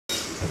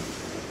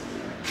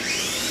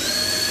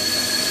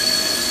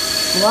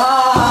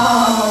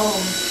Wow!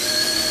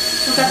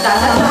 Look at that.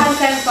 That's the hand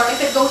sensor.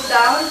 If it goes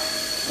down,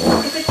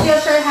 if it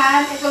feels your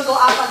hand, it will go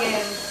up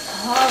again.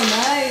 Oh,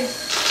 nice.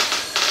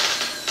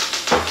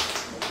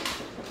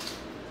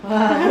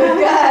 Wow, good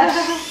gosh.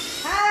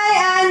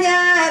 Hi, Anya.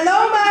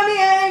 Hello, Mommy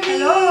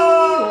Ivy.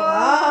 Hello.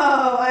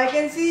 Wow, I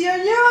can see your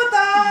new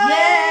toy.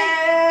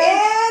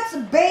 Yes.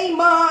 It's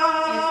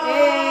Baymax.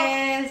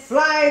 It is.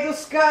 Fly to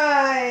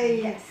sky.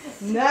 Yes.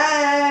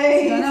 Nice.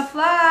 It's gonna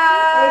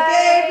fly.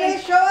 Okay,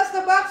 please show us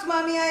the box,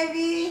 Mommy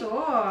Ivy.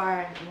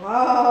 Sure.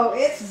 Wow,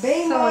 it's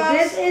Baymax. So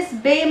this is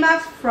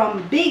Baymax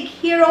from Big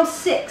Hero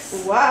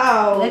 6.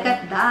 Wow. Look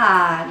at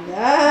that.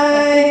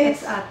 Nice.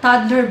 It's a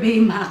toddler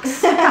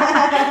Baymax.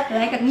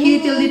 Like a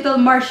cute little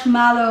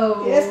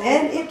marshmallow. Yes,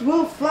 and it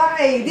will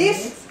fly.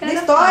 This gonna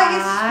toy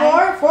is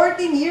fly. for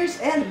 14 years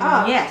and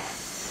up.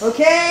 Yes.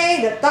 Okay,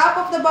 the top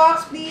of the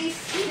box, please.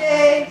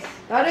 Okay,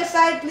 the other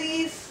side,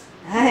 please.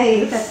 Nice.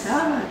 Look at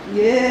that.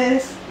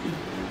 Yes.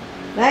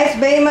 Nice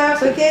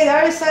Baymax. Okay, the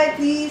other side,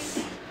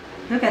 please.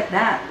 Look at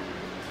that.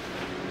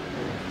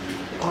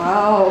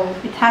 Wow.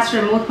 It has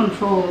remote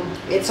control.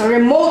 It's a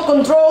remote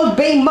controlled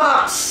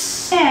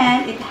Baymax.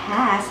 And it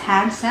has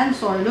hand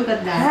sensor. Look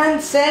at that.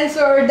 Hand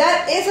sensor.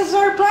 That is a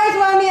surprise,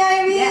 Mommy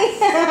Ivy.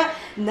 Yes.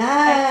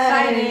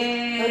 Nice.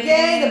 Exciting.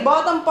 Okay, the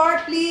bottom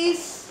part,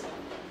 please.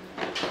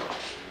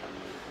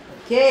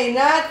 Okay,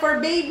 not for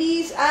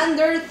babies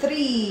under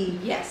 3.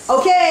 Yes.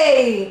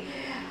 Okay.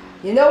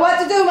 You know what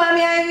to do,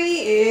 Mommy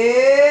Ivy.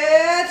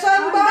 It's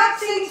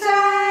unboxing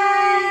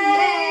time.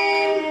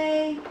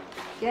 Yay.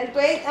 Can't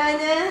wait,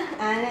 Anya.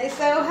 Anya is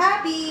so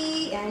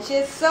happy and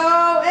she's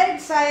so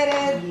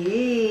excited.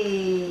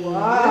 Yay. Wow.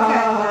 Look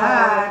at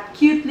that.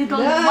 Cute little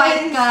Nice.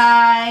 white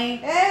guy.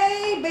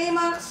 Hey,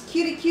 Baymax,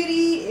 cutie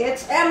cutie.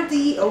 It's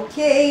empty.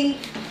 Okay.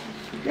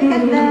 Look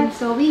at that.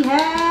 So we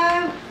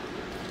have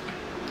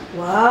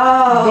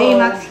Wow.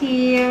 Baymax We're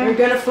here.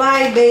 gonna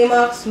fly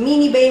Baymax,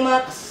 mini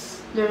Baymax.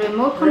 The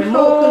remote control.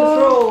 Remote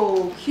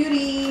control.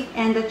 Cutie.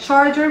 And the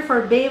charger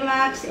for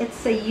Baymax,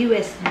 it's a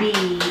USB.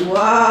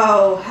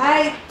 Wow.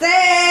 High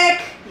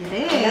tech. It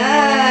is.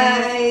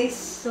 Nice.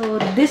 So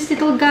this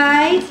little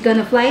guy is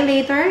gonna fly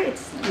later.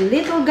 It's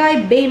little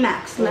guy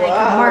Baymax, like a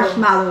Wow.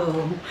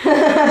 marshmallow.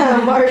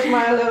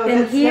 Marshmallow.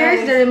 And That's here's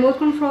nice. the remote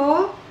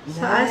control.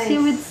 So as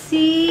you would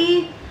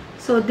see,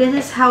 so this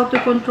is how to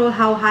control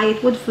how high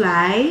it would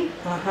fly.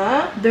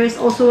 There is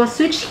also a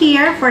switch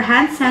here for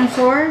hand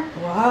sensor.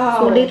 Wow.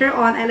 So later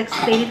on, I'll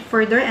explain it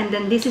further. And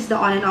then this is the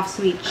on and off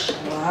switch.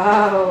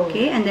 Wow.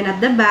 Okay, and then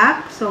at the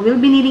back, so we'll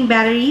be needing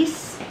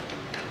batteries.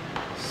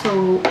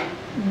 So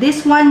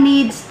this one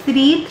needs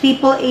 3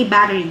 AAA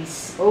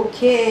batteries.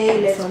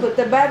 Okay, let's put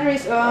the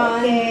batteries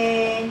on.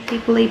 Okay,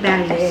 AAA Okay,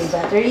 batteries.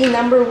 battery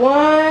number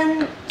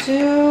 1,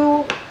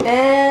 2,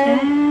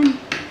 and And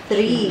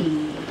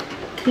 3.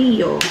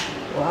 trio.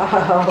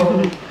 Wow.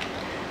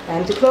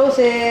 Time to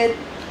close it.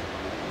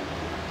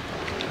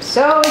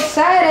 So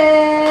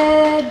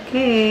excited.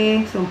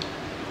 Okay, so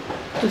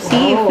to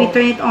see if we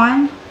turn it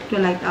on, it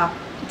will light up.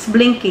 It's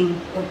blinking.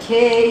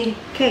 Okay.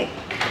 Okay.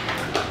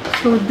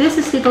 So this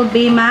is little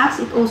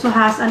Baymax. It also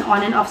has an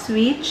on and off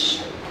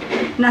switch.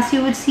 And as you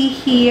would see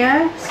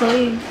here, so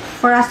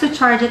for us to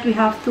charge it, we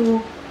have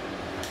to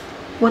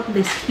put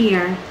this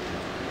here.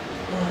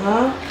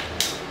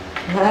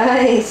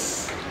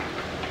 Nice.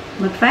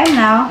 But right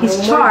now, he's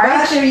No more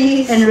charged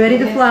batteries. and ready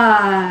to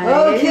fly.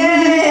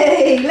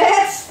 Okay,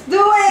 let's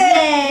do it.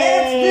 Yay.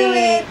 Let's do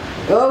it.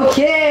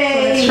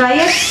 Okay. Let's try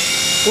it.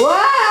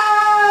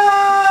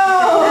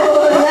 Wow!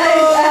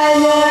 Nice,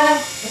 Anya.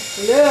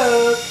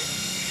 Look.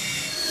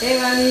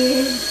 Hey,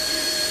 Mommy.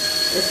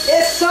 This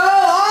is so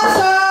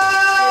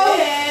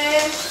awesome.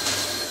 Yes.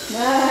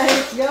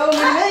 Nice. Go,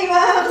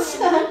 Baymax.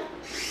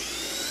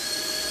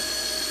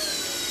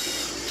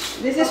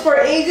 This is for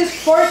ages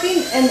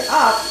 14 and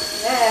up.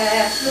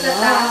 Yes. Look at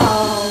that.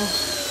 Wow.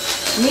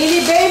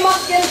 Mini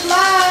Baymax can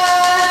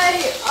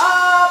fly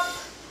up.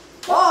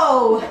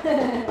 Whoa.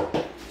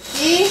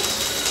 See?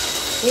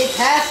 It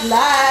has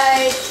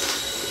lights.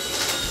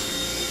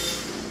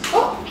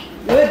 Oh,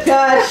 good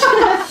catch.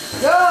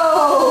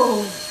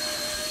 Go.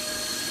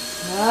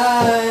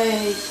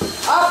 Nice.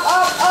 Up,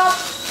 up, up.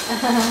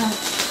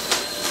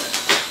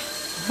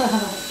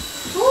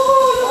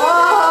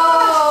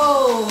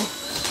 Whoa.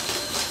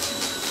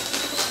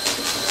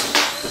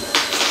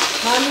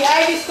 Mommy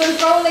Ivy's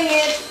controlling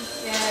it.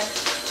 Yes.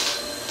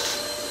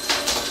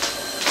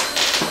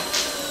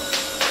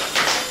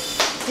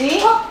 See?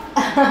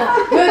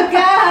 Good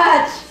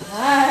catch.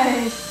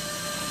 Nice.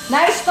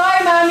 Nice toy,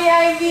 Mommy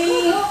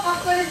Ivy. Look, how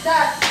cool is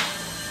that?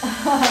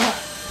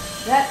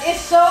 That is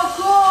so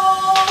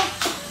cool.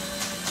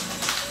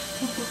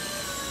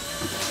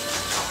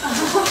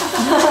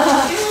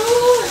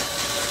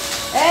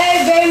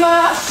 Hey,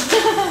 Baymax.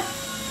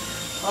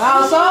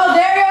 Wow, so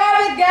there you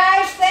have it,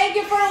 guys. Thank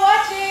you for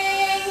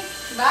watching.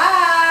 Bye.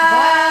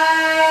 Bye.